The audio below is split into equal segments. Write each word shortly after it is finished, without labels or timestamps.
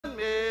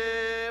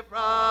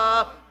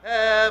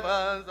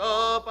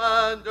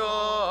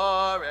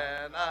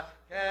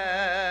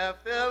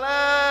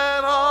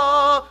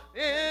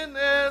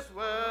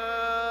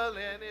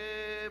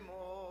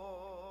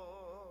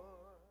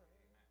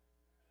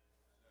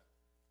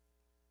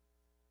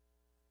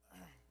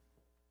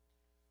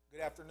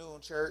afternoon,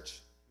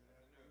 church.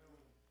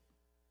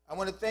 I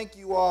want to thank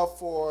you all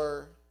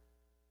for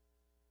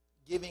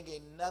giving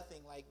a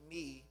nothing like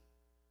me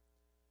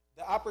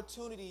the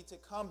opportunity to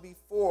come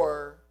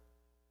before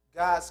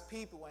God's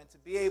people and to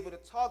be able to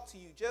talk to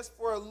you just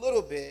for a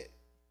little bit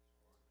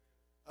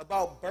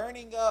about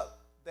burning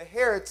up the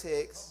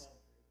heretics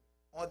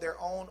on their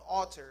own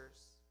altars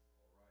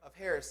of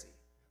heresy.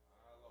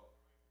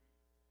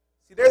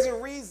 See, there's a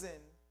reason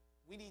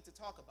we need to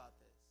talk about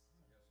this.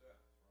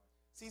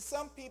 See,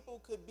 some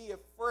people could be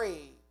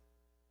afraid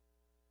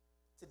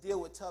to deal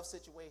with tough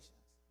situations.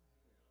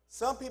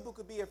 Some people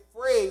could be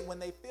afraid when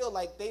they feel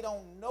like they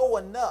don't know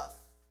enough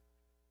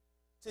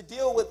to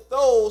deal with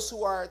those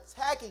who are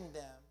attacking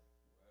them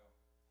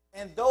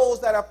and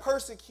those that are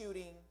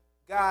persecuting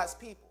God's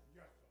people.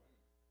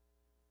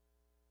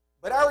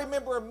 But I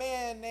remember a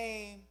man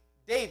named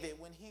David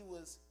when he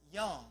was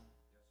young,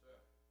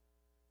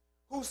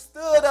 who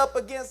stood up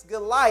against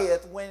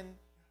Goliath when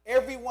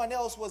everyone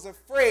else was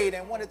afraid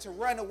and wanted to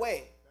run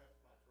away.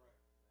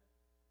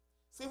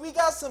 See, we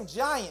got some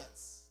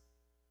giants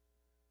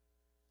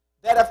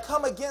that have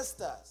come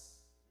against us,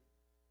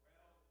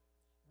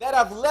 that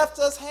have left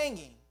us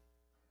hanging,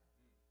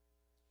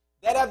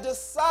 that have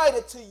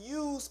decided to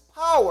use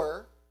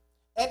power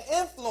and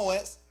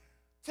influence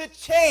to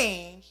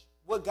change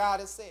what God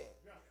has said.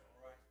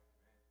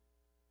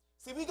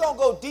 See, we're going to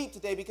go deep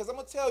today because I'm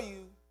going to tell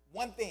you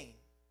one thing.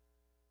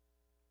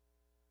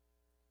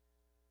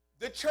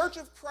 The Church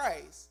of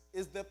Christ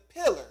is the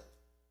pillar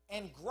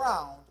and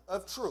ground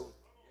of truth.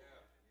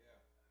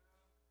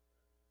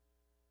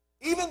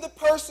 Even the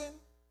person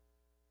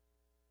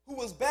who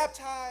was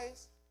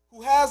baptized,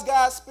 who has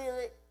God's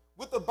Spirit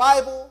with the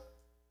Bible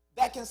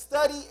that can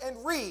study and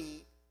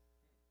read,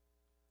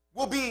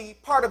 will be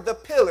part of the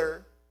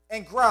pillar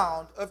and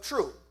ground of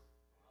truth.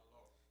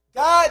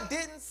 God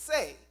didn't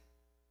say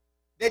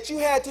that you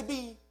had to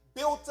be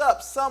built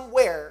up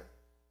somewhere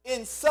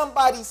in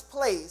somebody's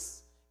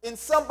place, in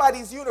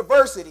somebody's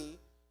university,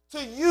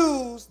 to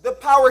use the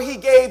power he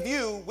gave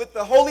you with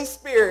the Holy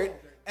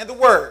Spirit and the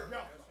Word.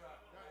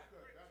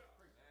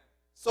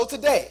 So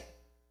today,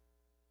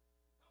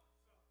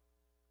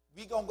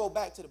 we're going to go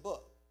back to the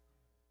book.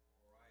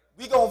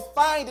 We're going to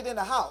find it in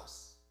the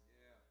house.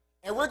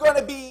 And we're going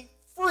to be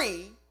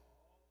free,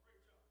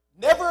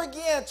 never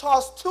again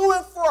tossed to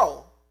and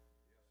fro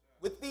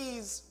with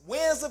these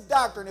winds of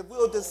doctrine, if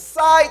we'll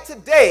decide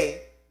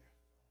today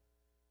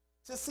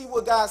to see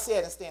what God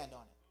said and stand on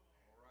it.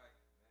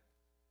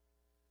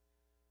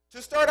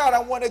 To start out, I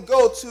want to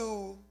go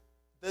to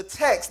the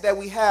text that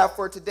we have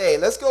for today.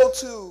 Let's go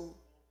to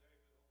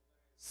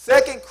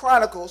 2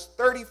 Chronicles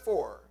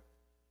 34.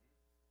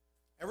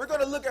 And we're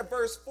going to look at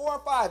verse 4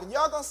 and 5. And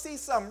y'all going to see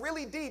something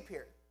really deep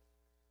here.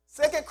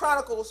 2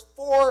 Chronicles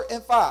 4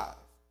 and 5.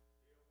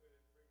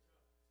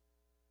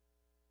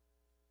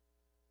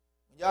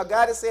 Y'all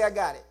got it? Say, I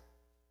got it.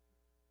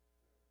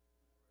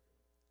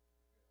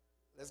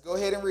 Let's go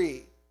ahead and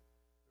read.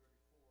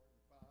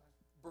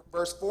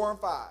 Verse 4 and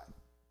 5.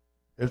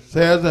 It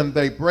says, and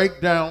they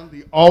break down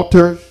the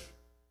altars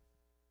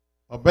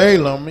of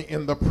Balaam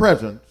in the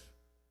presence,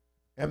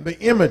 and the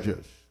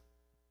images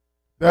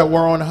that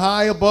were on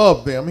high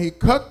above them. He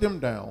cut them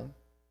down,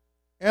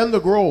 and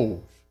the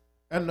groves,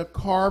 and the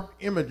carved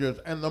images,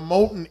 and the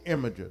molten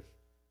images.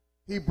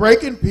 He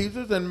brake in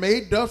pieces and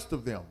made dust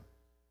of them,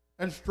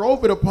 and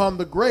strove it upon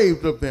the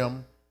graves of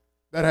them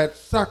that had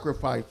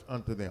sacrificed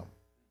unto them.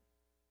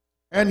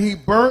 And he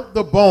burnt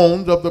the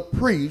bones of the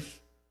priests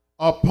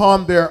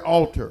upon their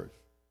altars,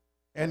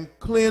 and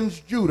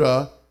cleansed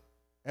Judah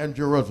and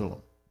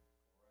Jerusalem.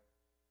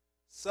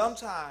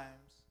 Sometimes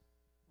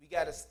we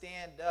got to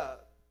stand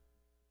up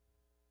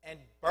and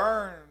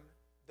burn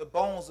the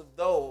bones of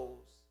those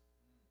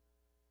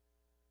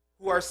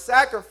who are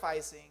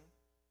sacrificing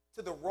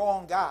to the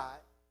wrong God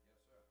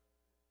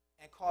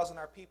and causing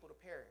our people to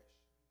perish.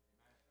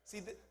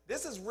 See,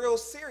 this is real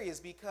serious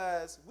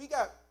because we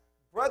got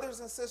brothers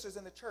and sisters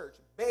in the church,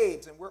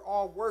 babes, and we're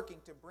all working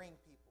to bring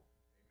people.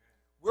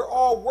 We're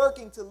all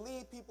working to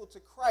lead people to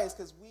Christ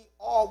because we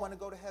all want to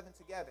go to heaven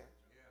together.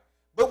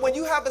 But when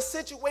you have a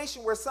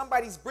situation where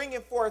somebody's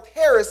bringing forth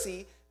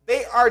heresy,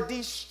 they are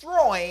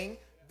destroying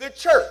the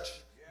church.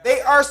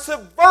 They are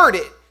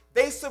subverted.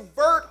 They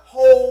subvert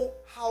whole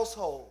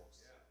households.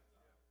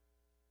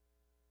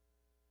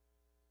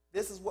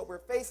 This is what we're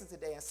facing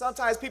today. And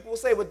sometimes people will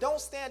say, well, don't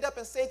stand up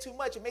and say too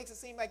much. It makes it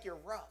seem like you're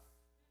rough.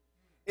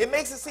 It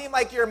makes it seem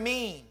like you're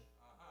mean.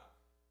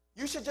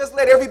 You should just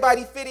let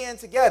everybody fit in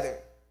together.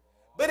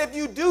 But if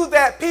you do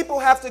that, people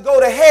have to go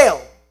to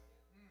hell.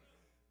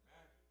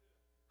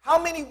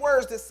 How many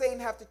words does Satan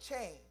have to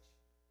change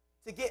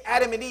to get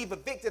Adam and Eve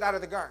evicted out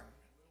of the garden?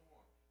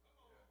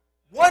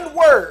 One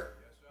word.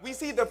 We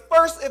see the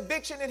first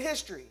eviction in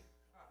history.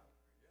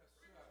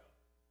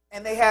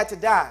 And they had to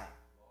die.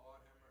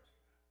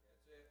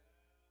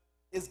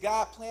 Is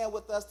God playing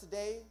with us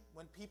today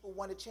when people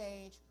want to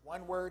change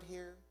one word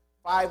here,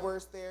 5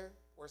 words there,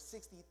 or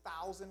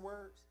 60,000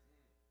 words?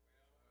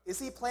 Is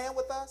he playing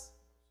with us?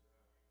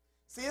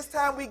 See, it's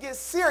time we get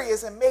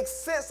serious and make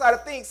sense out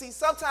of things. See,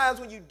 sometimes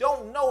when you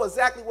don't know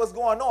exactly what's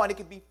going on, it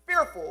can be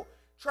fearful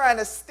trying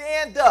to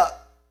stand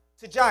up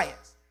to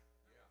giants.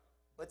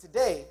 But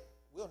today,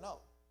 we'll know.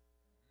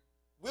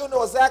 We'll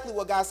know exactly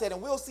what God said,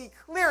 and we'll see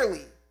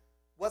clearly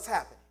what's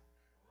happening.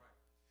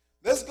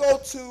 Let's go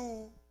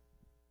to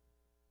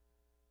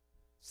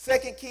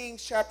 2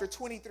 Kings chapter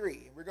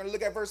 23. We're going to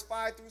look at verse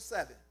 5 through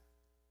 7.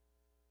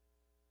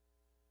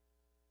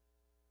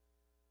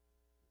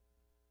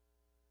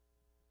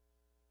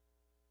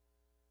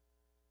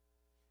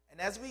 And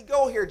as we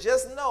go here,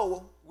 just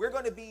know we're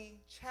going to be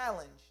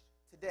challenged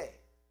today.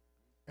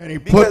 And he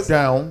put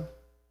down,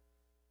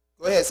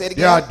 go ahead, say it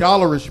again. The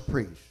idolatrous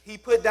priests. He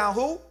put down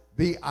who?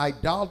 The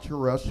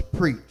idolatrous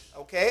priests.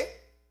 Okay.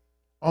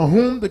 On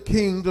whom the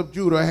kings of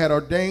Judah had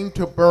ordained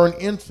to burn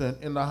incense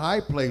in the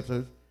high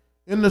places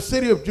in the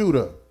city of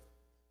Judah,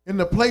 in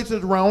the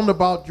places round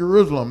about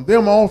Jerusalem,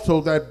 them also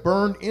that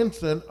burned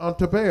incense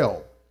unto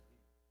Baal,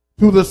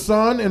 to the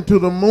sun and to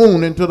the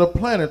moon and to the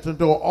planets and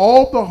to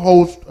all the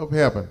host of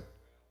heaven.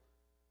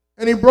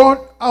 And he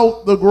brought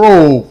out the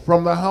grove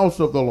from the house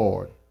of the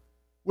Lord,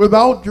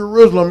 without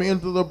Jerusalem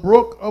into the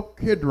brook of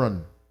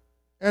Kidron,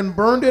 and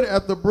burned it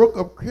at the brook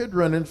of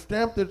Kidron, and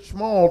stamped it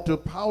small to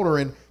powder,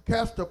 and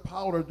cast the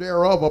powder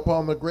thereof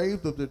upon the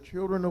graves of the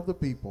children of the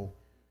people.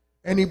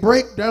 And he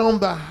brake down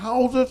the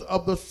houses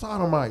of the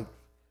Sodomites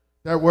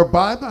that were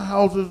by the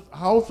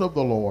house of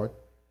the Lord,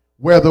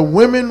 where the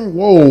women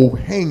wove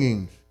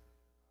hangings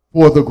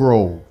for the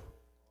grove.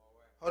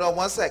 Hold on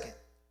 1 second.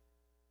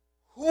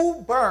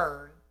 Who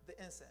burned the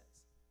incense?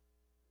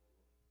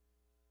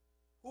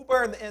 Who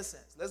burned the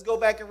incense? Let's go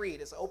back and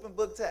read. It's an open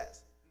book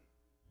test.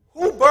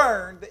 Who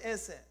burned the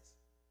incense?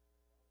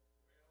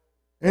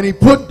 And he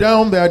put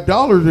down the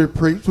idolatrous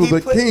priests who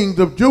the kings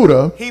of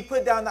Judah. He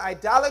put down the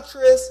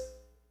idolatrous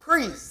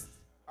priests.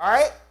 All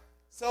right?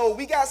 So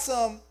we got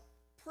some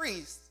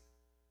priests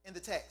in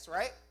the text,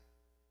 right?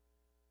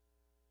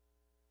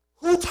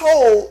 Who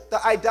told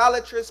the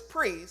idolatrous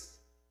priests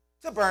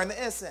to burn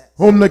the incense?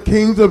 Whom the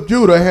kings of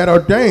Judah had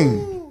ordained.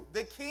 Ooh,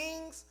 the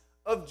kings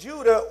of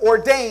Judah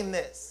ordained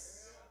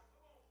this.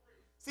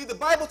 See, the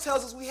Bible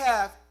tells us we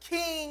have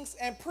kings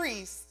and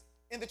priests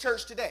in the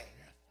church today.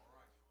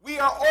 We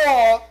are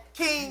all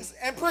kings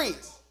and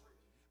priests.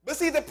 But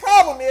see, the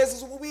problem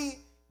is when we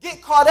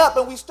get caught up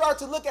and we start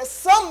to look at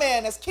some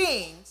men as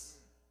kings,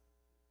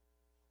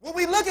 when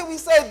we look at, we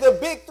say the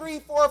big 3,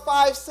 4,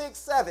 5, 6,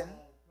 7,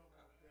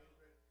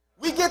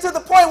 we get to the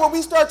point where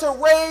we start to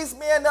raise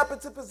men up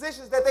into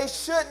positions that they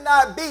should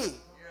not be.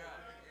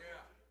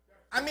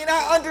 I mean,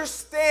 I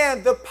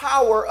understand the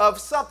power of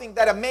something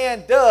that a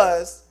man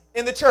does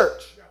in the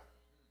church.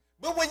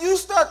 But when you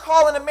start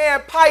calling a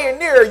man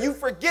pioneer, you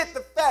forget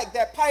the fact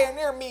that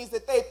pioneer means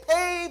that they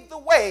paved the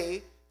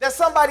way that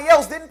somebody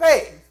else didn't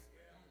pave.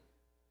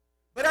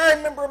 But I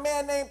remember a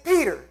man named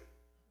Peter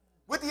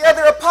with the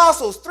other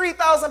apostles,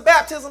 3,000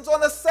 baptisms on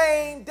the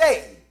same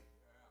day.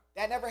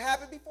 That never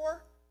happened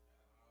before?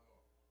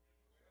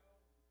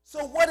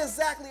 So what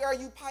exactly are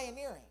you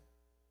pioneering?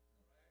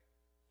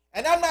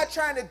 And I'm not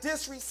trying to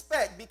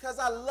disrespect because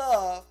I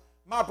love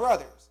my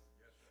brothers.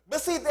 But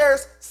see,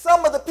 there's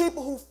some of the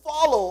people who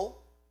follow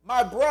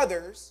my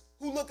brothers,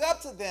 who look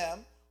up to them,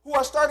 who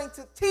are starting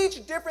to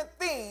teach different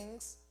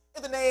things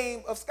in the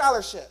name of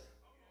scholarship.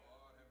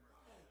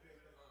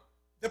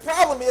 The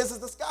problem is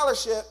the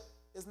scholarship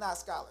is not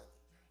scholarly.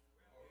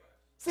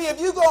 See, if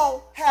you're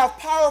going to have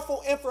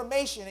powerful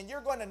information and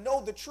you're going to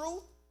know the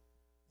truth,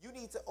 you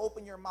need to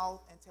open your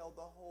mouth and tell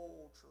the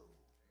whole truth.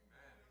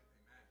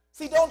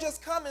 See, don't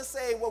just come and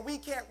say, well, we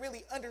can't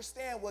really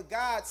understand what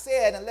God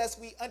said unless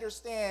we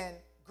understand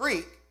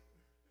Greek.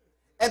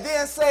 And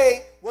then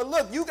say, well,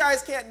 look, you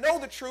guys can't know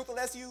the truth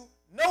unless you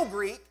know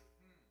Greek.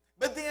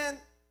 But then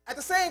at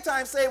the same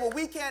time say, well,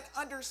 we can't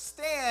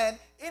understand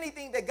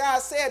anything that God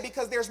said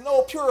because there's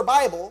no pure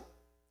Bible.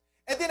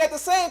 And then at the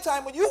same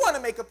time, when you want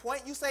to make a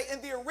point, you say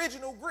in the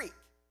original Greek.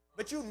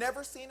 But you've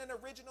never seen an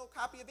original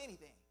copy of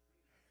anything.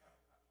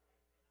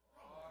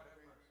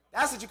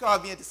 That's what you call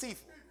being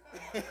deceitful.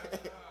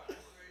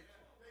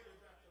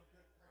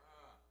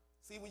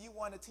 See, when you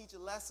want to teach a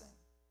lesson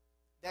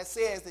that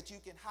says that you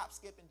can hop,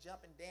 skip, and jump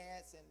and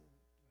dance and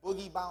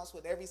boogie bounce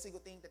with every single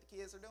thing that the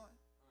kids are doing,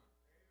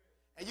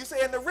 and you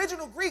say in the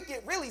original Greek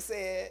it really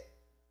said,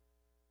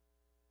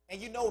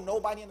 and you know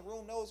nobody in the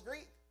room knows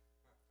Greek.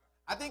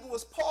 I think it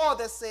was Paul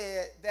that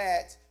said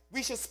that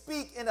we should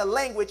speak in a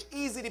language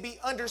easy to be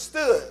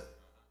understood.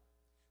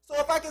 So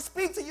if I can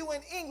speak to you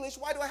in English,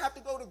 why do I have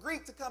to go to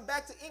Greek to come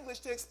back to English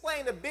to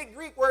explain the big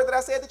Greek word that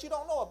I said that you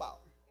don't know about?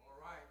 All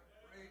right.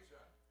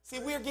 See,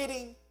 we're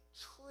getting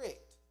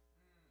tricked.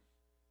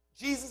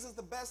 Jesus is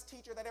the best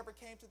teacher that ever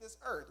came to this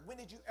earth. When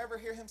did you ever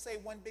hear him say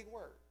one big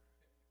word?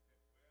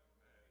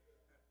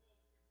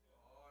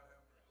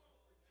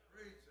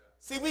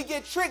 See, we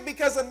get tricked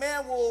because a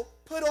man will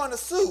put on a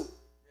suit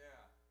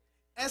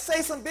and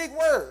say some big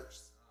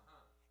words.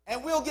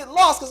 And we'll get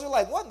lost because we're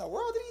like, what in the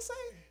world did he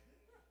say?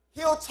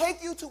 He'll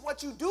take you to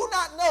what you do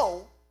not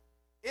know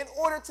in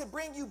order to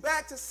bring you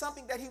back to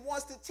something that he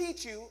wants to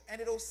teach you, and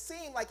it'll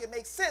seem like it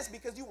makes sense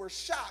because you were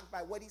shocked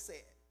by what he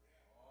said.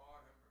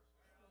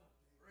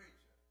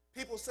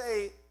 People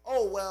say,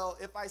 oh, well,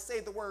 if I say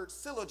the word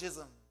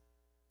syllogism,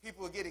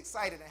 people will get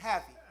excited and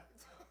happy.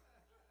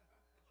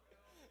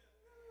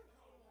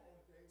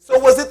 So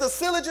was it the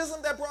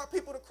syllogism that brought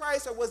people to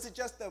Christ, or was it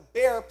just the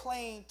bare,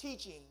 plain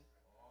teaching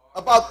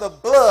about the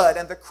blood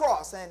and the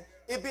cross and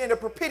it being a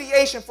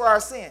propitiation for our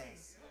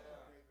sins?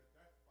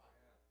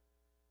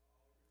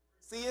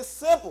 See, it's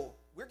simple.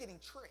 We're getting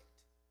tricked.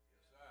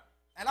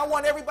 And I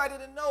want everybody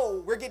to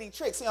know we're getting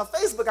tricked. See, on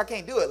Facebook, I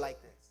can't do it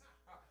like this.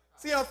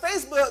 See, on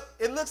Facebook,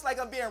 it looks like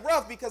I'm being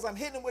rough because I'm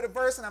hitting them with a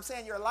verse and I'm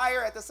saying you're a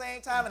liar at the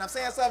same time and I'm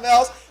saying something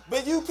else,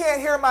 but you can't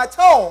hear my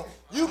tone.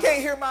 You can't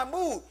hear my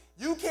mood.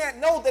 You can't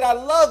know that I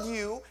love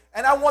you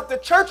and I want the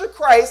Church of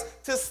Christ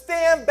to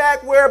stand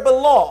back where it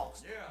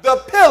belongs,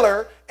 the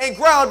pillar and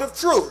ground of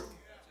truth.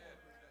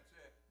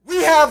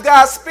 We have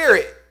God's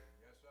Spirit.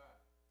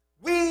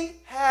 We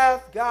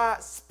have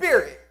God's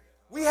Spirit.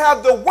 We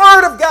have the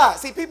Word of God.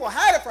 See, people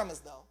hide it from us,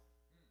 though.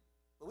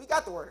 But we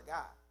got the Word of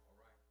God.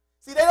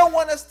 See, they don't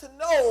want us to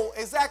know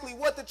exactly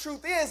what the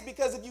truth is,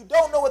 because if you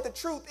don't know what the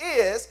truth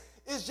is,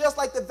 it's just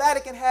like the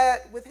Vatican had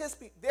with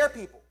their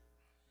people.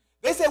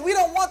 They said, we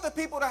don't want the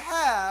people to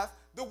have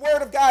the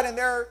Word of God in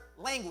their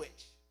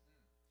language.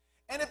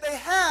 And if they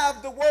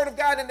have the Word of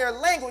God in their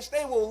language,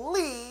 they will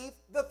leave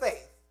the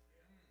faith.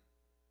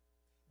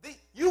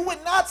 You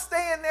would not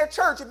stay in their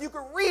church if you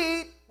could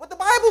read what the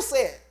Bible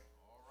said.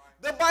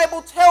 The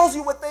Bible tells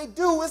you what they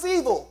do is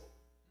evil.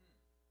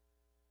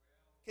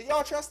 Can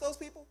y'all trust those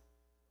people?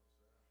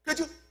 Could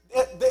you?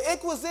 The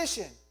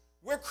Inquisition,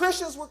 where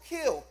Christians were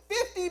killed,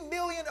 50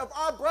 million of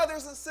our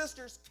brothers and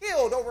sisters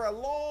killed over a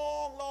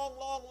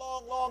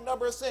long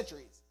number of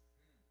centuries.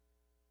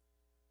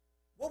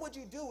 What would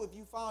you do if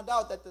you found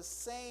out that the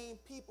same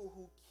people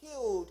who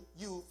killed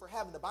you for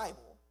having the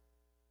Bible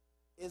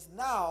is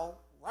now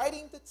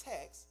writing the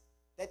text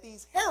that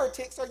these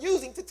heretics are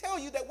using to tell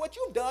you that what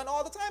you've done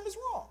all the time is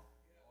wrong?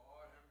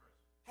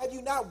 Have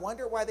you not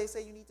wondered why they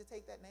say you need to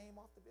take that name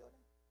off the building?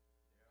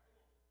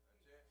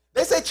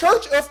 They say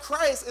Church of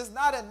Christ is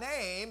not a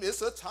name,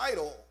 it's a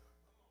title.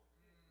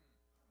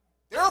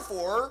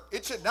 Therefore,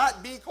 it should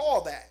not be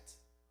called that.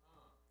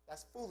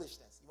 That's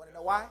foolishness. You want to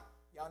know why?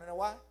 Y'all want to know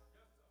why?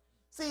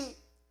 See,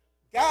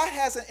 God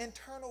has an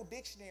internal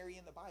dictionary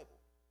in the Bible.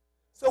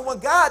 So when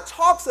God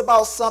talks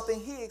about something,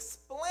 he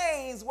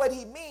explains what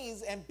he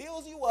means and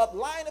builds you up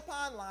line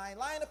upon line,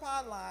 line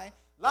upon line,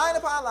 line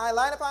upon line,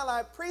 line upon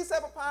line,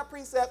 precept upon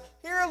precept,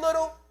 here a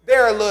little,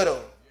 there a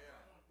little.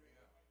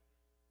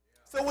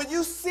 So when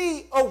you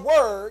see a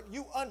word,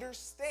 you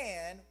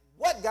understand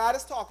what God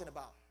is talking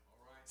about.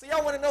 So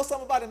y'all want to know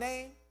something about a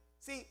name?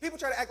 See, people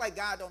try to act like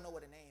God don't know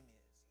what a name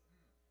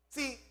is.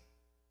 See,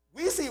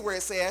 we see where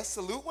it says,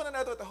 salute one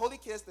another with a holy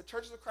kiss, the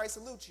churches of Christ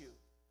salute you.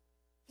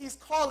 He's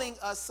calling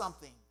us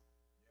something.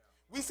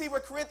 We see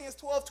where Corinthians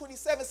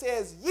 12:27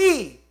 says,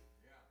 ye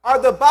are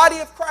the body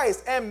of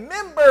Christ and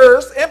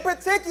members in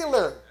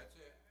particular.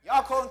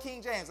 Y'all calling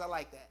King James, I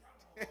like that.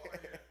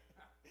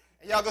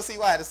 And y'all go see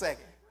why in a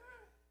second.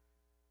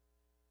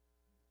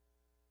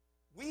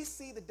 We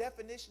see the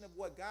definition of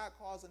what God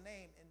calls a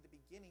name in the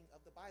beginning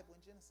of the Bible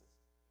in Genesis.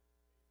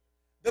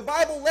 The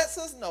Bible lets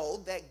us know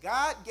that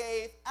God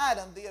gave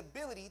Adam the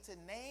ability to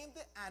name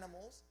the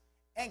animals,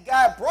 and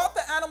God brought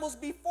the animals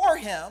before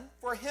him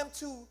for him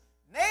to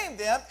name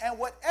them, and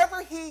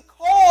whatever he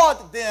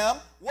called them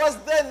was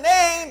the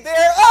name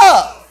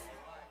thereof.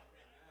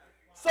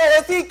 So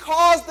if he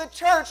calls the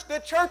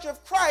church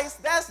of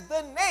Christ, that's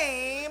the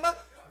name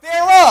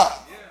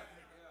thereof.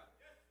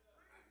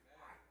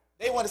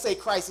 They want to say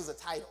Christ is a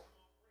title.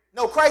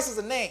 No, Christ is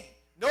a name.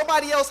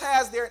 Nobody else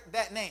has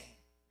that name.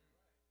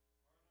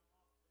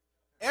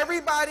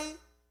 Everybody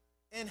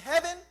in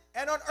heaven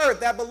and on earth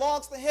that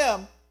belongs to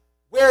him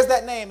wears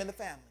that name in the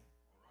family.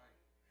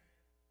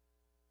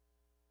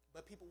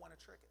 But people want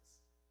to trick us.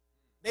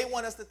 They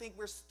want us to think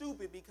we're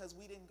stupid because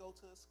we didn't go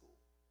to a school.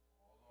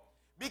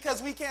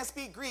 Because we can't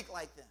speak Greek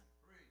like them.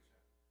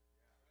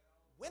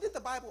 When did the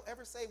Bible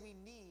ever say we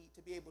need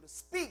to be able to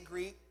speak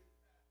Greek,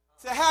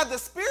 to have the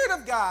Spirit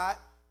of God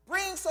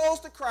bring souls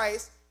to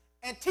Christ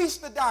and teach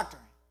the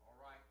doctrine?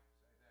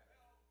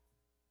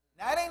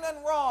 Now, it ain't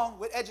nothing wrong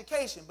with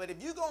education, but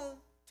if you're going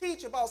to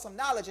teach about some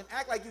knowledge and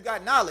act like you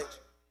got knowledge,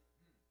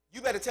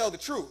 you better tell the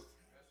truth.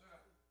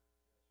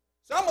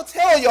 So I'm going to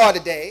tell y'all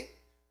today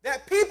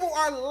that people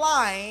are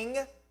lying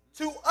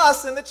to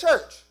us in the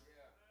church.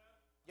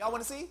 Y'all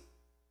want to see?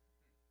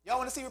 Y'all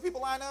want to see where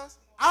people lie to us?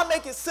 I'll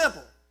make it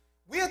simple.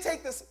 We'll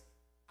take this.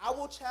 I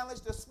will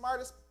challenge the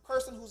smartest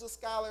person who's a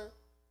scholar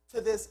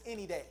to this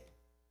any day.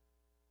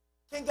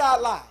 Can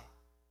God lie?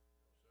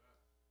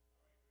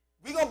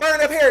 We're going to burn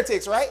up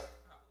heretics, right?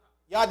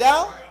 Y'all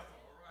down?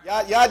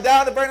 Y'all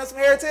down to burn up some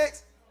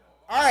heretics?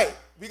 All right,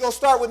 we're going to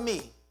start with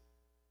me.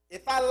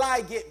 If I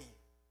lie, get me.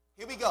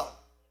 Here we go.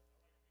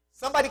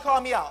 Somebody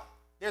call me out.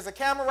 There's a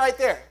camera right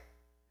there.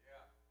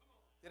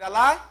 Did I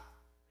lie?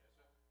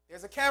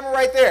 There's a camera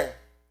right there.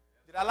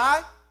 Did I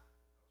lie?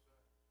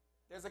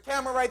 There's a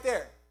camera right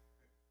there.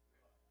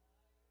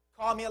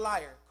 Call me a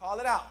liar. Call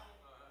it out.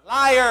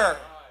 Liar.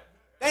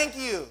 Thank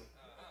you.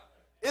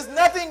 There's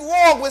nothing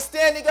wrong with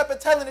standing up and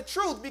telling the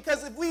truth,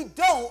 because if we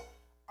don't,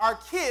 our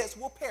kids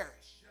will perish.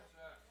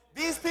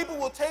 These people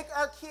will take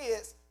our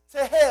kids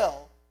to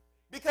hell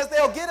because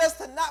they'll get us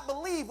to not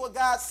believe what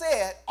God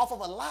said off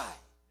of a lie.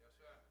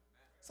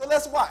 So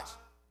let's watch.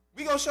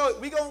 We're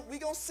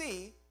gonna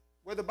see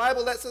where the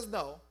Bible lets us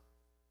know.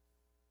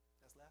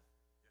 That's left?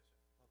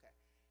 Okay.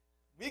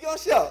 We're gonna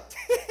show.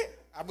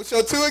 I'm gonna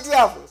show two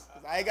examples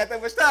because I ain't got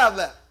that much time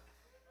left.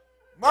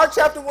 Mark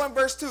chapter 1,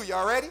 verse 2.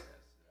 Y'all ready?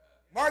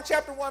 Mark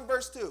chapter 1,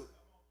 verse 2.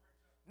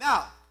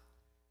 Now,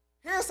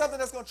 here's something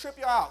that's going to trip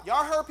y'all out.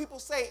 Y'all heard people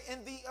say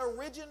in the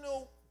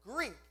original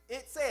Greek,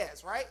 it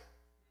says, right?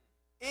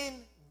 In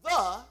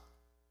the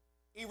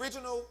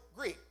original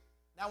Greek.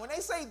 Now, when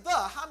they say the,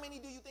 how many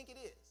do you think it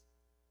is?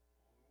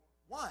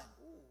 One.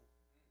 Ooh,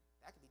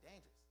 that could be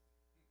dangerous.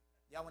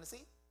 Y'all want to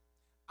see?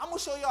 I'm going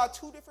to show y'all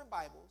two different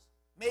Bibles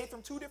made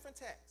from two different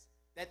texts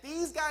that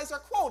these guys are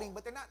quoting,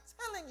 but they're not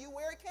telling you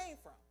where it came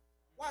from.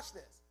 Watch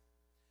this.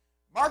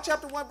 Mark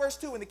chapter 1, verse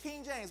 2 in the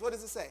King James, what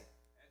does it say?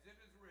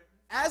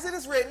 As it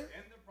is written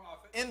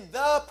in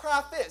the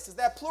prophets. Is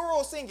that plural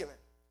or singular?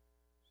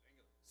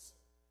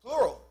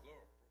 Plural.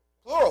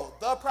 Plural.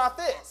 The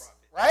prophets.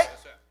 Right?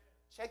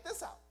 Check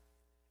this out.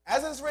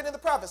 As it is written in the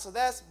prophets. So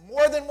that's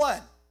more than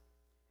one.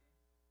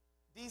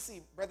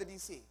 DC, brother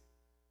DC.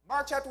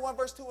 Mark chapter 1,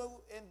 verse 2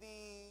 in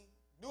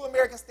the New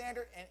American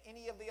Standard and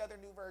any of the other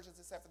new versions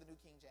except for the New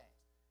King James.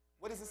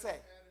 What does it say?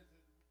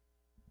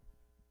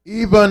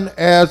 Even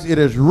as it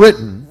is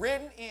written.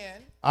 Written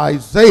in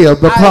Isaiah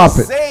the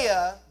prophet.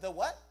 Isaiah the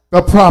what?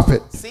 The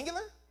prophet.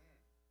 Singular?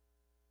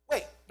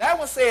 Wait, that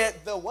one said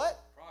the what?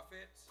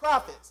 Prophets.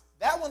 Prophets.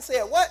 That one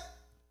said what?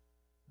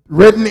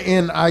 Written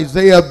in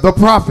Isaiah the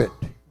prophet.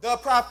 The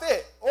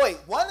prophet. Oh, wait,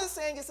 one is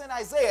saying it's in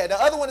Isaiah. The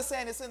other one is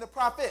saying it's in the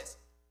prophets.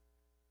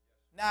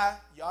 Now,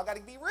 y'all got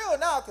to be real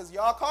now because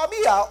y'all called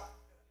me out.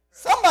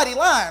 Somebody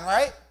lying,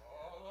 right?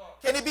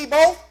 Can it be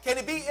both? Can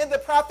it be in the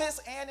prophets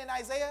and in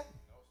Isaiah?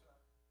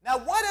 Now,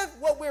 what if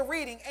what we're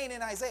reading ain't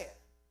in Isaiah?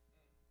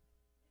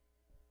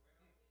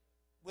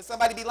 Would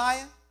somebody be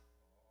lying?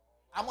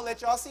 I'm going to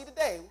let y'all see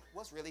today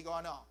what's really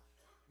going on.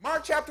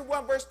 Mark chapter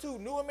 1, verse 2,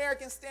 New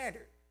American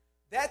Standard.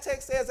 That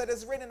text says that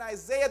it's written in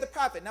Isaiah the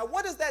prophet. Now,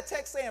 what does that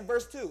text say in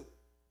verse 2?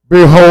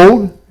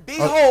 Behold.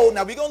 Behold.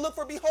 Now, we're going to look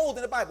for behold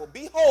in the Bible.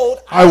 Behold,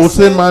 I will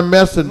send my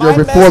messenger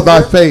before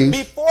thy face.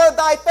 Before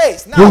thy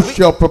face. Now, who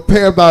shall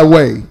prepare thy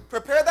way.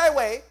 Prepare thy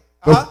way.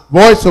 The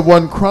voice of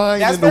one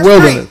crying in the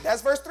wilderness.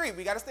 That's verse 3.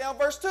 We got to stay on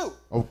verse 2.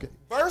 Okay.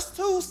 Verse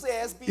 2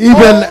 says, behold,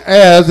 even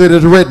as it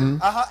is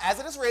written. As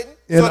it is written.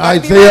 In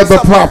Isaiah the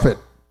prophet.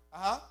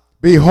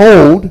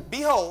 Behold.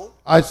 Behold.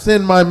 I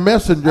send my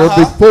messenger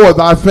before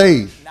thy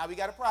face. Now we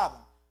got a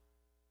problem.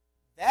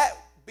 That,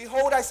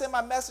 behold, I send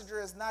my messenger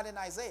is not in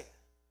Isaiah.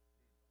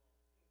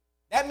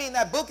 That means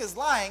that book is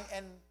lying,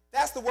 and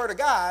that's the word of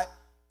God.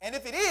 And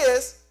if it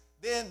is,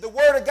 then the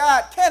word of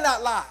God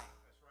cannot lie.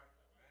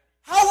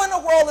 How in the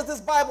world is this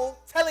Bible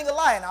telling a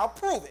lie? And I'll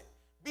prove it.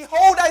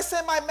 Behold, I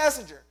send my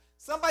messenger.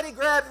 Somebody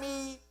grab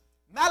me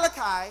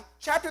Malachi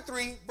chapter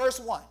 3, verse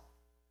 1.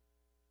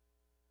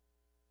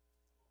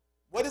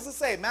 What does it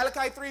say?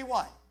 Malachi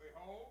 3:1.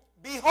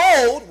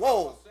 Behold,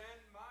 whoa.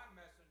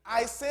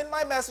 I send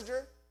my messenger.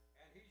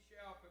 And he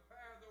shall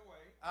prepare the way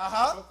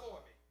before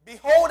me.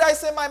 Behold, I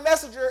send my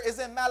messenger is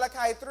in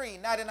Malachi 3,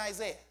 not in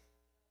Isaiah.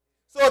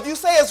 So if you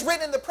say it's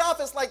written in the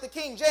prophets like the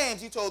King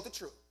James, you told the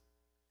truth.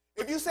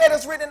 If you said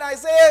it's written in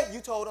Isaiah, you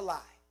told a lie.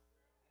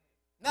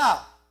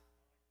 Now,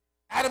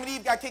 Adam and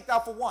Eve got kicked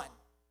out for one.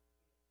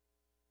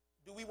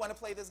 Do we want to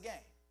play this game?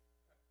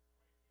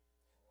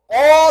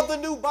 All the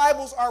new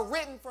Bibles are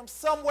written from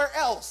somewhere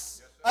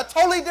else. A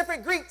totally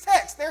different Greek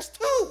text. There's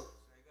two.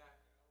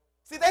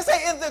 See, they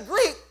say in the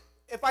Greek,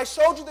 if I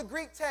showed you the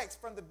Greek text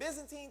from the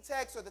Byzantine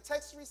text or the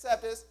Textus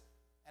Receptus,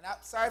 and I'm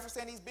sorry for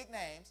saying these big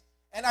names,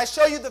 and I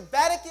show you the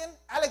Vatican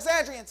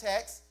Alexandrian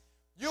text,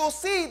 you'll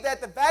see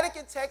that the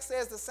Vatican text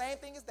says the same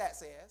thing as that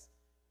says,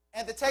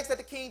 and the text that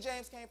the King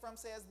James came from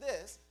says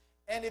this,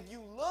 and if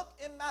you look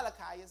in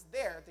Malachi, it's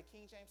there, the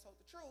King James told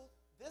the truth,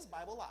 this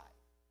Bible lied.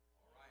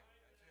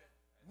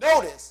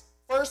 Notice,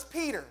 2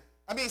 Peter,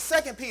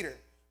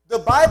 the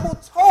Bible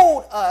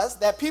told us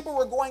that people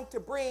were going to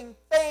bring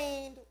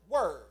feigned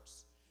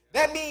words.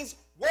 That means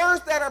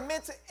words that are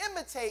meant to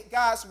imitate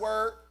God's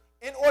word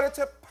in order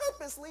to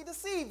purposely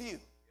deceive you.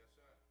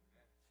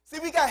 See,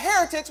 we got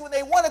heretics when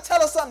they want to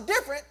tell us something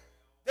different,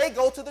 they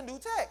go to the new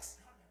text.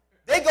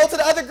 They go to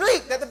the other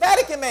Greek that the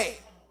Vatican made.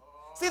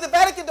 See, the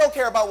Vatican don't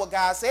care about what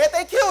God said.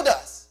 They killed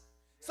us.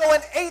 So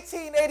in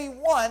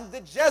 1881, the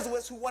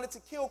Jesuits who wanted to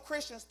kill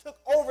Christians took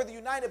over the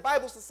United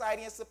Bible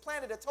Society and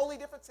supplanted a totally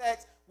different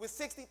text with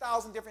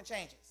 60,000 different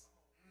changes.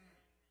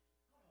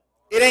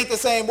 It ain't the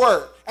same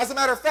word. As a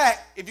matter of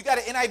fact, if you got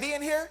an NIV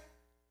in here,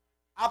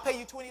 I'll pay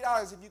you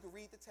 $20 if you can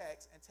read the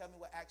text and tell me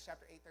what Acts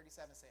chapter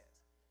 8:37 says.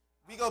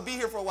 We're going to be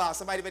here for a while.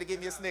 Somebody better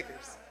give me a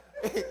Snickers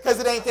because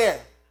it ain't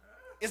there.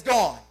 It's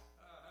gone.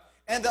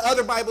 And the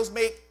other Bibles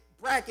make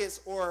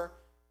brackets or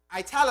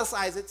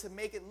italicize it to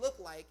make it look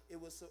like it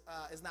was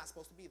is not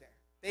supposed to be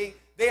there.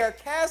 They are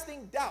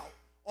casting doubt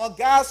on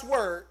God's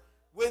word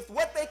with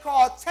what they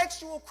call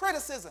textual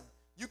criticism.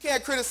 You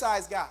can't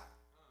criticize God.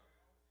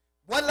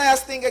 One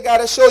last thing I got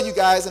to show you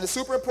guys, and it's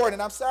super important.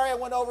 I'm sorry I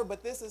went over,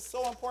 but this is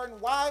so important.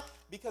 Why?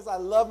 Because I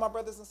love my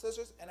brothers and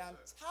sisters, and I'm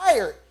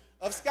tired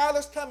of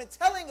scholars coming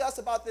telling us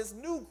about this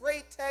new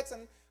great text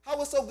and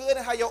how it's so good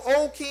and how your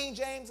old King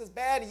James is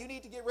bad and you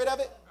need to get rid of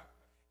it.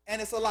 And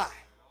it's a lie.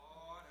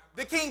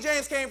 The King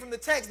James came from the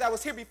text that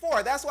was here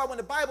before. That's why when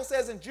the Bible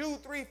says in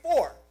Jude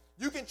 3:4,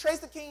 you can trace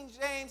the King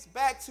James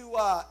back to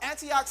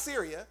Antioch,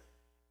 Syria,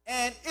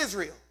 and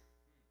Israel,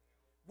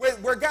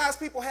 where God's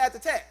people had the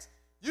text.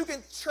 You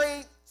can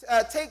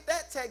take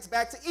that text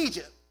back to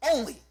Egypt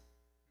only,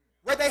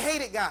 where they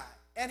hated God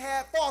and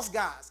had false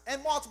gods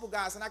and multiple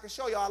gods, and I can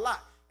show you a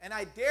lot. And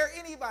I dare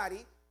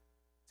anybody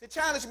to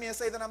challenge me and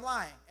say that I'm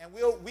lying, and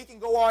we can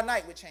go all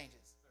night with changes.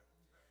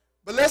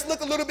 But let's look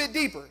a little bit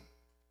deeper,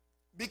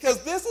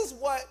 because this is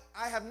what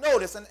I have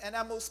noticed, and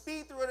I'm going to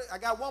speed through it. I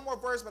got one more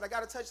verse, but I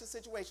got to touch the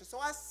situation. So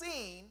I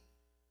seen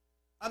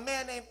a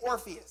man named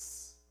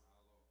Orpheus,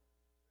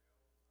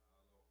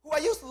 who I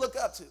used to look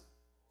up to.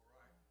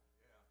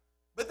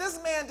 But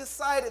this man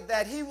decided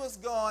that he was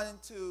going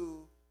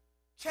to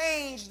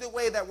change the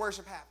way that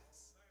worship happens.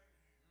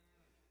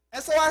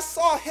 And so I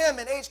saw him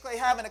and H. Clay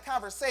having a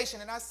conversation,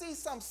 and I see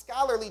some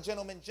scholarly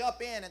gentleman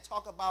jump in and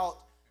talk about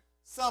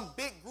some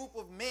big group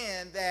of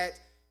men that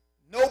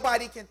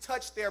nobody can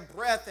touch their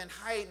breadth and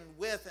height and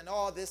width and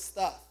all this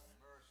stuff.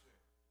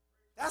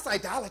 That's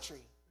idolatry.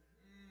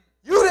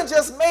 You done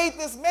just made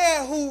this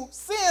man who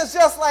sins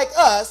just like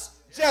us,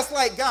 just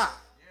like God.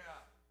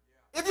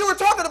 If you were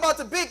talking about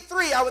the big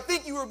three, I would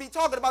think you would be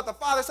talking about the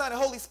Father, Son,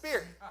 and Holy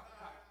Spirit.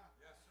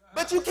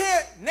 But you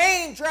can't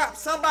name drop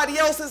somebody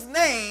else's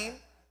name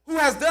who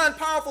has done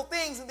powerful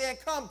things and then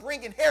come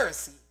bringing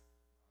heresy.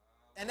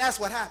 And that's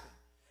what happened.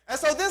 And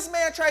so this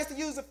man tries to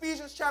use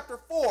Ephesians chapter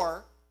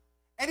 4,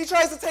 and he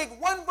tries to take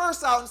one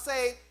verse out and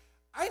say,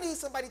 I need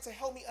somebody to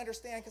help me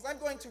understand because I'm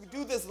going to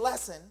do this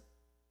lesson.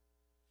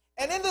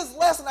 And in this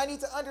lesson, I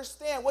need to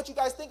understand what you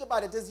guys think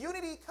about it. Does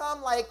unity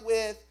come like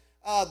with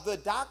the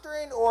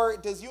doctrine, or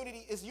is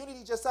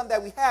unity just something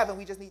that we have and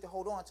we just need to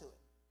hold on to it?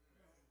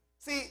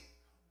 See,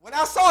 when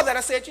I saw that,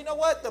 I said, you know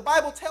what? The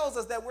Bible tells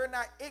us that we're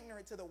not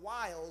ignorant to the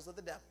wiles of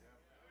the devil.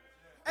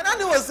 And I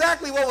knew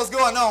exactly what was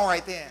going on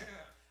right then.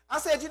 I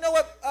said, you know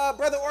what,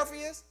 Brother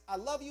Orpheus, I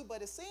love you,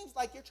 but it seems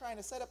like you're trying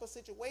to set up a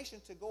situation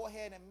to go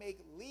ahead and make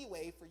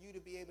leeway for you to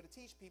be able to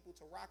teach people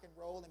to rock and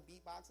roll and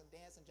beatbox and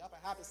dance and jump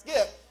and hop and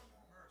skip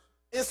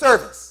in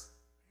service.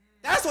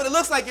 That's what it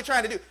looks like you're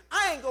trying to do.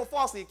 I ain't going to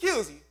falsely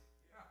accuse you,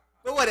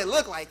 but what it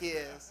looked like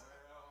is,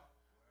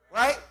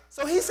 right?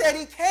 So he said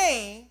he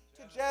came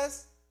to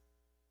just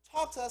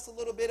talk to us a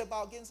little bit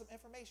about getting some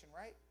information,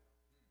 right?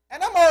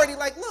 And I'm already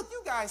like, look,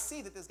 you guys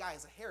see that this guy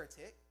is a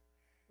heretic.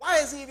 Why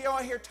is he even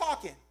on here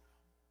talking?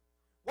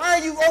 Why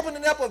are you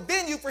opening up a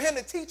venue for him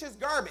to teach his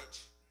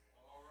garbage?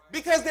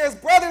 Because there's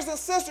brothers and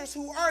sisters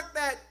who aren't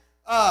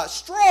that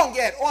strong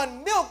yet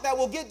on milk that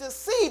will get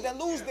deceived and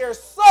lose their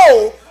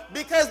soul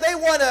because they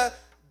want to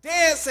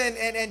dance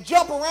and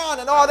jump around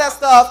and all that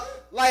stuff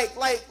like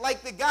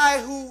the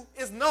guy who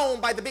is known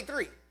by the big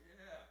three.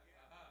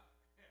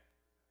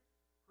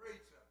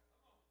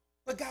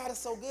 But God is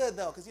so good,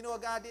 though, because you know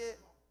what God did?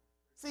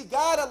 See,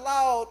 God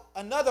allowed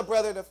another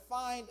brother to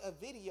find a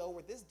video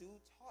where this dude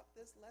taught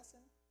this lesson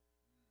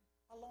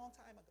a long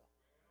time ago.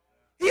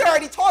 He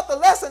already taught the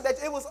lesson that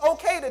it was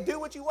okay to do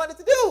what you wanted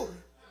to do.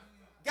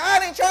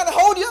 God ain't trying to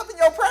hold you up in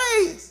your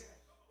praise.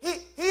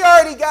 He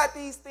already got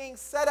these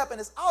things set up and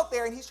it's out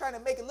there, and he's trying to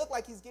make it look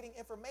like he's getting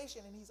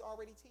information, and he's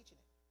already teaching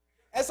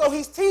it. And so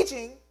he's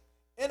teaching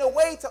in a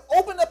way to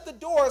open up the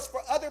doors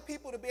for other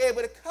people to be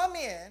able to come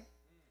in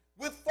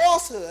with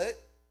falsehood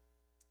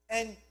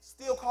and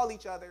still call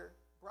each other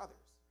brothers.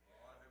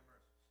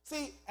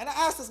 See, and I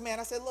asked this man,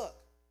 I said, look,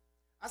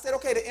 I said,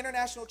 okay, the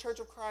International Church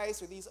of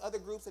Christ or these other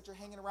groups that you're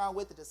hanging around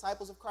with, the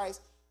Disciples of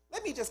Christ,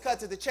 let me just cut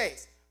to the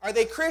chase. Are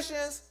they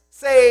Christians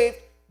saved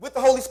with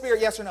the Holy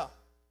Spirit, yes or no?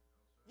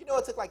 You know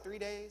it took like 3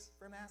 days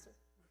for him to answer.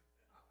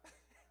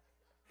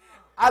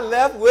 I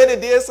left, went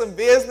and did some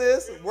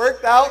business,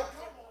 worked out.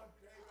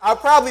 I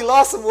probably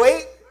lost some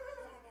weight.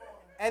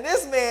 And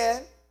this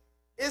man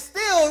is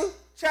still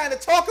trying to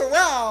talk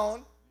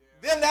around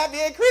them not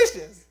being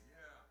Christians.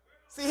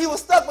 See, he was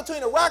stuck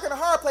between a rock and a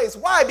hard place.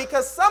 Why?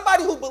 Because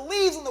somebody who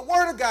believes in the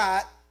Word of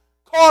God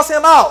calls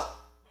him out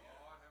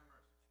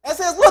and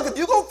says, look, if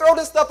you're going to throw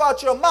this stuff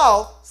out your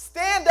mouth,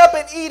 stand up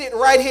and eat it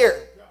right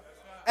here.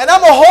 And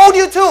I'm going to hold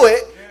you to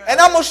it,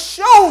 and I'm going to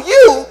show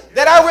you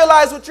that I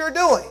realize what you're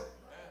doing.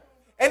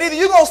 And either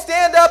you're going to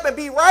stand up and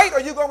be right, or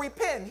you're going to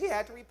repent. He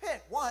had to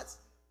repent once,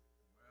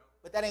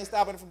 but that ain't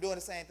stopping him from doing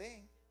the same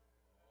thing.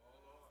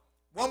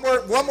 One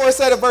more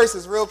set of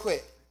verses real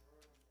quick.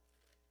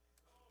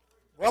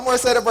 One more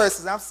set of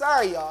verses. I'm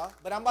sorry, y'all,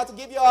 but I'm about to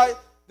give y'all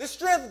the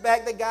strength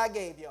back that God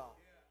gave y'all.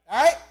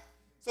 All right?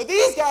 So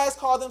these guys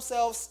call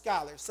themselves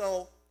scholars.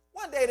 So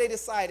one day they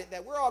decided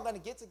that we're all going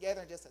to get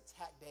together and just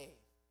attack Dave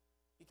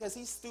because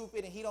he's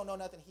stupid and he don't know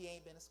nothing. He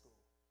ain't been to school.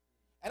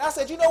 And I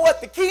said, you know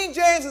what? The King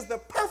James is the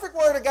perfect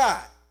word of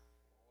God.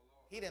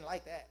 He didn't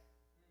like that.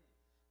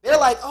 They're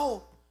like,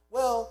 oh,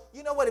 well,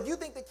 you know what? If you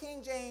think the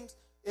King James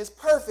is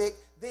perfect,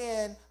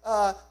 then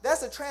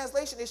that's a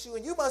translation issue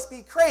and you must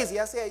be crazy.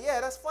 I said, yeah,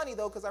 that's funny,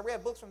 though, because I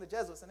read books from the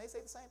Jesuits and they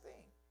say the same thing.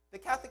 The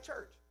Catholic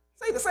Church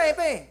say the same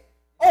thing.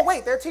 Oh,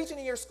 wait, they're teaching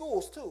in your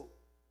schools, too.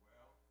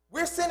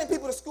 We're sending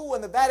people to school,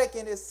 and the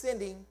Vatican is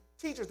sending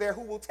teachers there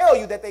who will tell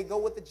you that they go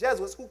with the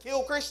Jesuits who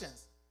kill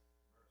Christians.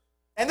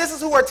 And this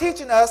is who are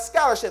teaching us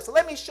scholarship. So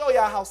let me show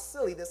y'all how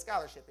silly this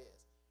scholarship is.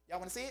 Y'all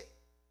want to see it?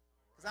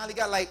 Because I only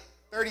got like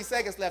 30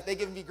 seconds left. They're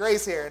giving me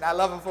grace here, and I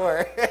love them for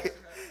it.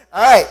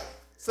 All right.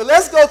 So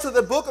let's go to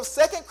the book of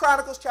 2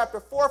 Chronicles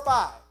chapter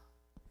 4-5.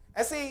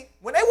 And see,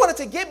 when they wanted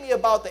to get me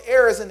about the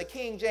errors in the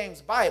King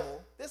James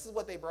Bible, this is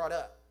what they brought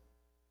up.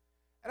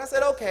 And I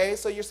said, okay,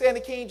 so you're saying the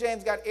King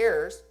James got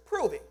errors.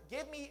 Prove it.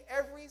 Give me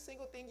every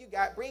single thing you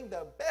got. Bring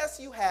the best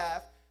you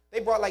have. They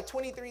brought like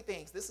 23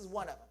 things. This is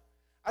one of them.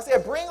 I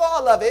said, bring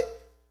all of it.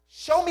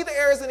 Show me the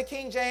errors in the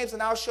King James,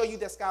 and I'll show you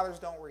that scholars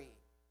don't read.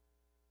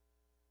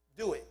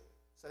 Do it.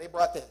 So they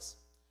brought this.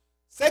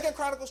 2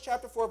 Chronicles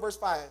chapter 4, verse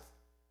 5.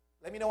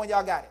 Let me know when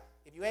y'all got it.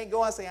 If you ain't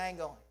going, say I ain't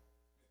going.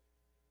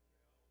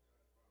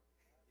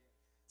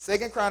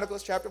 2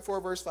 Chronicles chapter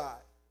 4, verse 5.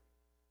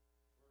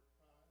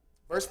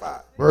 Verse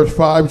 5. Verse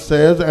 5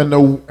 says, and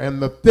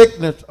the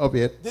thickness of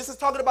it. This is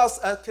talking about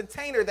a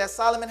container that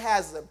Solomon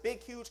has, a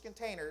big, huge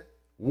container.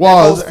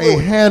 Was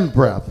a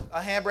handbreadth. A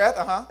handbreadth,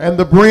 uh-huh. And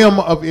the brim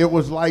of it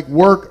was like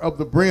work of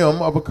the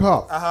brim of a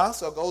cup. Uh-huh,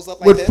 so it goes up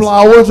like with this. With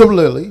flowers of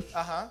lilies.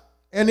 Uh-huh.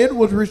 And it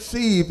was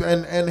received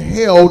and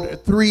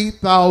held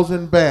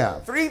 3,000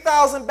 baths.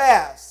 3,000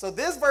 baths. So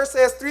this verse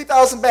says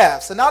 3,000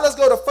 baths. So now let's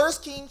go to 1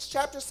 Kings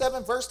chapter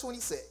 7, verse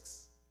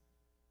 26.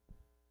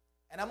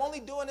 And I'm only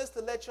doing this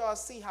to let y'all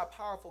see how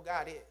powerful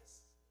God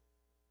is.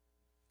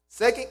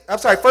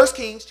 1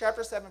 Kings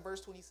chapter 7,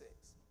 verse 26.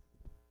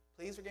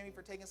 Please forgive me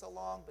for taking so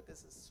long, but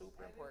this is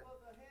super important.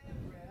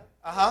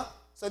 Uh-huh.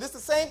 So this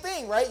is the same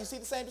thing, right? You see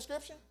the same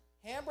description?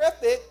 Handbreadth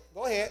thick.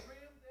 Go ahead. The brim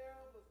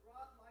thereof was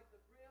wrought like the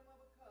brim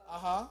of a cup.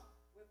 Uh-huh.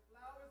 With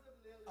flowers of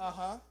lilies.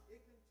 Uh-huh. It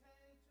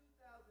contained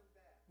 2,000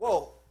 baths.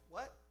 Whoa.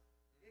 What?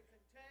 It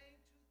contained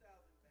 2,000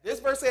 baths. This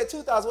verse said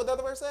 2,000. What did the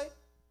other verse say?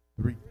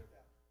 3,000.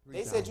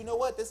 They said, you know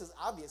what? This is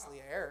obviously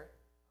an error.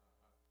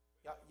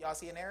 Y'all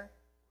see an error?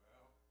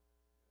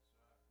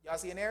 Y'all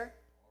see an error?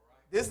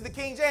 This is the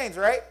King James,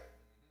 right?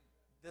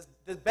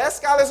 The best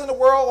scholars in the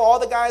world, all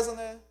the guys in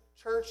the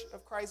Church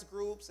of Christ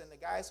groups and the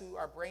guys who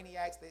are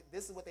brainiacs,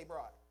 this is what they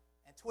brought.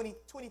 And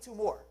 22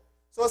 more.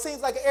 So it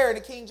seems like an error in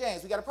the King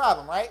James. We got a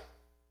problem, right?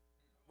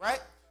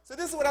 Right? So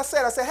this is what I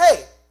said. I said,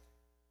 hey,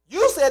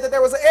 you said that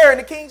there was an error in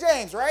the King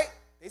James, right?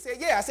 They said,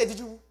 yeah. I said, did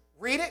you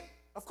read it?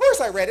 Of course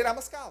I read it. I'm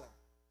a scholar.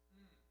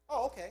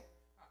 Oh, okay.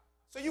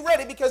 So you read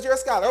it because you're a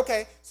scholar.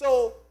 Okay.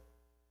 So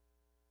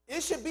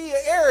it should be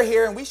an error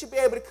here, and we should be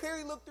able to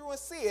clearly look through and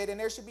see it, and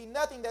there should be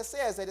nothing that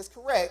says that it's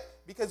correct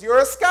because you're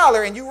a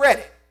scholar and you read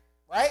it,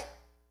 right?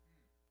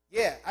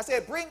 Yeah. I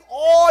said bring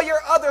all your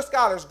other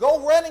scholars. Go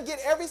run and get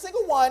every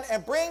single one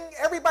and bring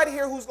everybody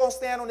here who's going to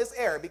stand on this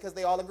error because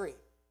they all agree.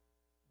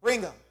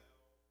 Bring them.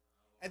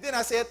 And then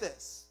I said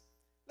this.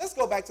 Let's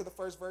go back to the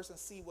first verse and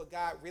see what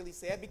God really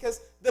said,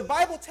 because the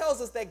Bible tells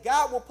us that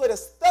God will put a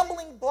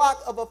stumbling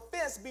block of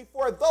offense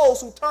before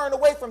those who turn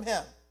away from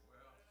him.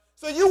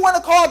 So you want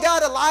to call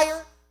God a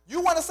liar?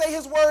 You want to say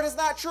his word is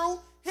not true?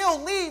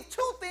 He'll leave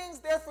two things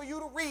there for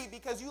you to read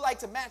because you like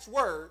to match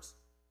words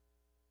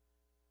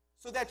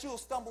so that you'll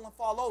stumble and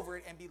fall over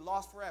it and be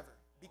lost forever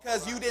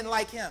because you didn't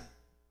like him.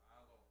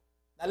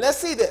 Now let's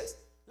see this.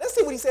 Let's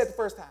see what he said the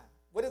first time.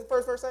 What did the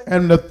first verse say?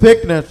 And the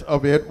thickness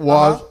of it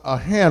was a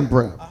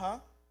handbreadth. Uh-huh.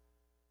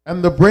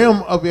 And the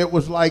brim of it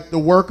was like the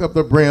work of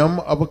the brim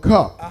of a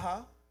cup.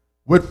 Uh-huh.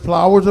 With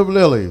flowers of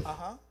lilies.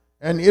 Uh-huh.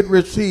 And it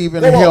received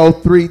and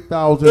held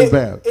 3,000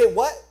 baths. It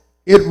what?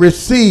 It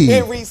received.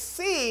 It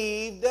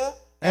received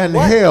and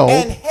what? held.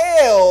 And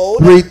held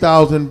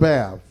 3,000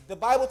 baths. The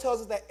Bible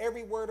tells us that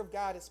every word of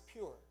God is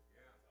pure.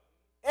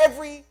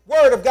 Every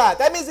word of God.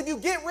 That means if you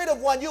get rid of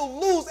one, you'll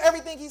lose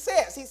everything he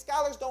says. See,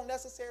 scholars don't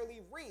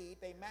necessarily read.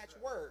 They match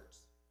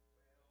words.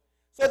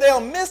 So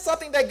they'll miss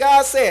something that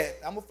God said.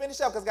 I'm going to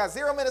finish up because I've got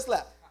 0 minutes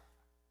left.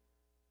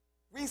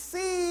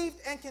 Received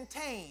and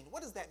contained.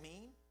 What does that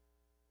mean?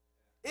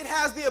 It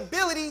has the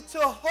ability to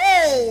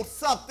hold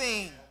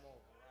something.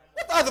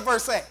 What the other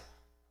verse say?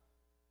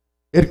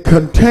 It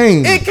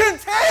contained. It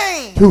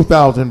contained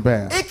 2,000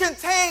 baths. It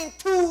contained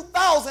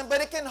 2,000,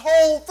 but it can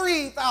hold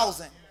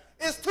 3,000.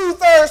 It's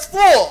 2/3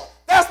 full.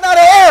 That's not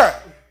an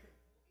error.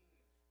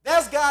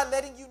 That's God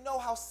letting you know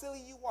how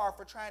silly you are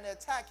for trying to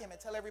attack him and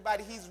tell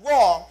everybody he's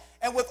wrong.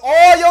 And with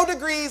all your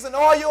degrees and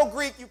all your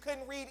Greek, you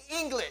couldn't read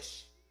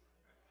English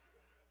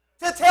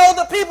to tell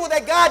the people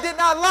that God did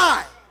not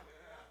lie.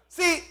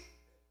 See,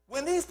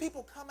 when these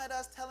people come at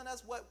us telling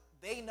us what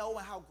they know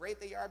and how great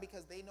they are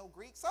because they know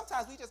Greek,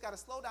 sometimes we just got to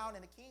slow down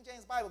in the King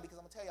James Bible, because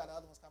I'm going to tell y'all the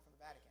other ones come from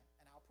the Vatican,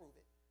 and I'll prove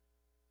it.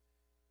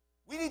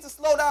 We need to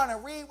slow down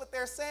and read what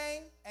they're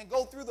saying and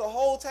go through the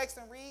whole text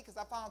and read, because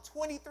I found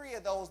 23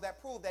 of those that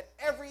prove that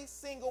every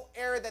single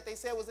error that they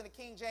said was in the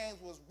King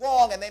James was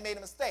wrong and they made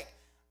a mistake.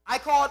 I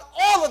called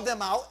all of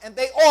them out and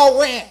they all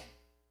ran.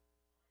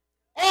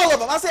 All of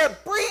them. I said,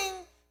 bring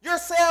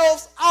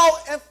yourselves out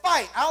and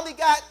fight. I only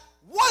got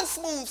one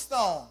smooth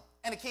stone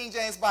in the King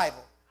James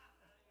Bible.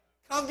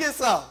 Come get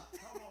some.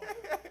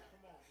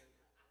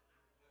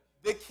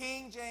 The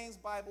King James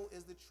Bible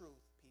is the truth,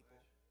 people.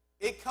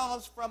 It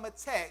comes from a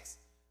text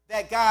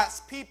that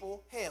God's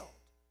people held.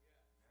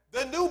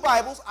 The new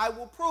Bibles, I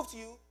will prove to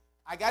you,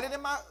 I got it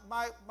in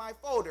my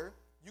folder.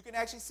 You can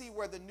actually see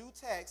where the new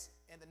text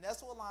in the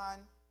Nestle-Align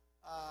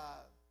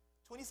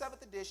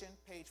 27th edition,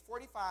 page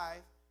 45,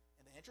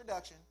 in the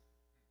introduction.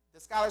 The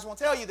scholars won't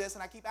tell you this,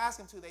 and I keep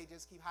asking them to, they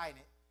just keep hiding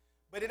it.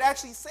 But it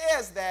actually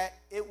says that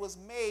it was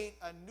made,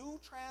 a new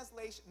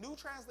translation, new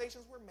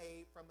translations were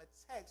made from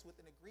a text with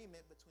an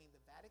agreement between the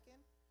Vatican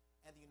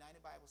and the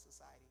United Bible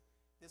Society.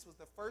 This was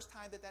the first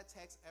time that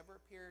text ever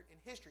appeared in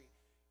history.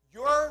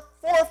 Your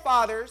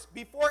forefathers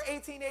before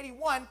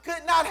 1881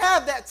 could not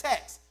have that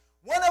text.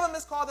 One of them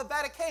is called the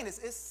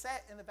Vaticanus. It's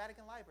set in the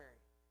Vatican Library.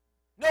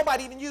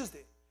 Nobody even used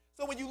it.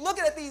 So when you look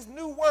at these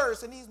new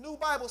words and these new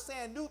Bibles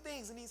saying new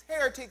things and these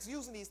heretics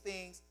using these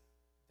things,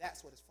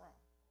 that's what it's from.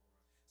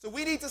 So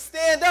we need to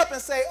stand up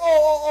and say,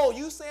 oh,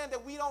 you saying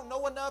that we don't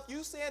know enough?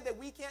 You saying that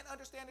we can't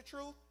understand the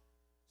truth?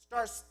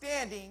 Start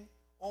standing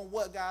on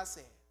what God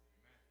said.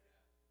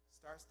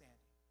 Start standing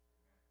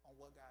on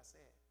what God said.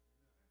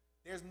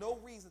 There's no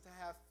reason to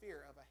have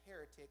fear of a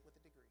heretic with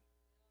a degree.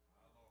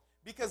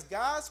 Because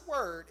God's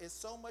word is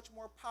so much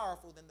more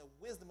powerful than the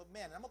wisdom of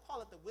man. And I'm going to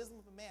call it the wisdom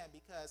of man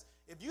because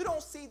if you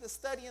don't see the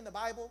study in the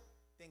Bible,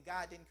 then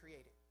God didn't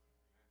create it.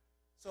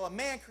 So a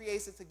man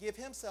creates it to give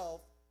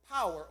himself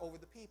power over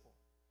the people.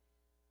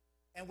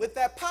 And with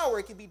that power,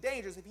 it can be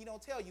dangerous if he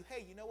don't tell you,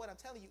 hey, you know what, I'm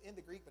telling you in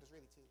the Greek, but it's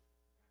really two.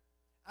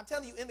 I'm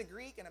telling you in the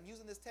Greek, and I'm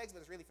using this text, but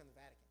it's really from the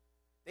Vatican.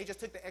 They just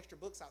took the extra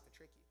books out to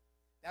trick you.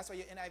 That's why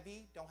your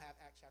NIV don't have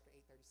Acts chapter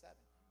 8:37.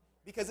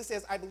 Because it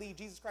says, I believe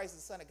Jesus Christ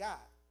is the Son of God.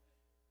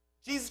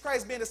 Jesus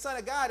Christ being the Son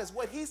of God is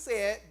what he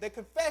said, the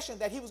confession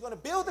that he was going to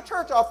build the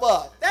church off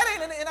of. That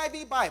ain't in the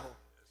NIV Bible.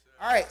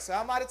 All right, so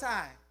I'm out of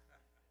time.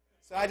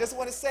 So I just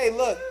want to say,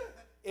 look,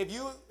 if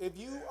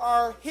you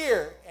are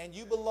here and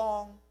you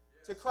belong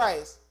to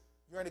Christ,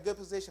 you're in a good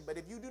position. But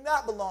if you do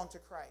not belong to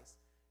Christ,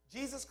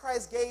 Jesus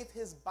Christ gave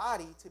his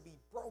body to be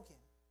broken.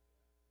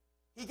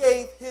 He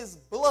gave his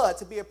blood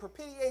to be a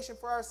propitiation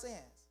for our sins.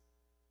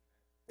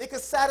 It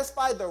could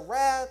satisfy the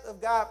wrath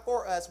of God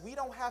for us. We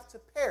don't have to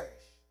perish.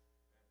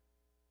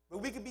 But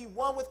we could be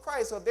one with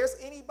Christ. So if there's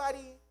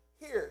anybody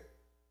here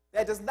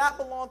that does not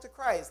belong to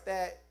Christ,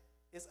 that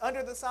is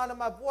under the sound of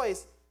my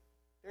voice,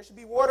 there should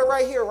be water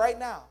right here, right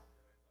now.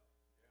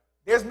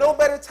 There's no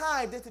better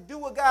time than to do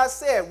what God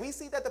said. We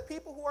see that the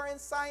people who are in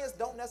science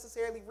don't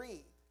necessarily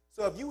read.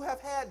 So if you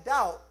have had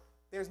doubt,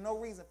 there's no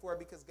reason for it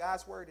because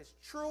God's word is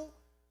true,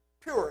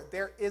 pure.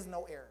 There is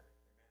no error,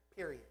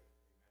 period.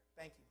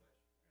 Thank you.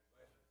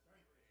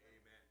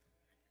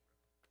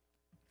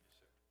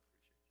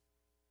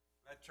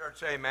 Let church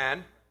say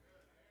amen.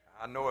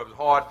 I know it was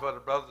hard for the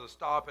brothers to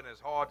stop, and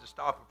it's hard to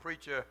stop a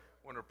preacher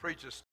when a preacher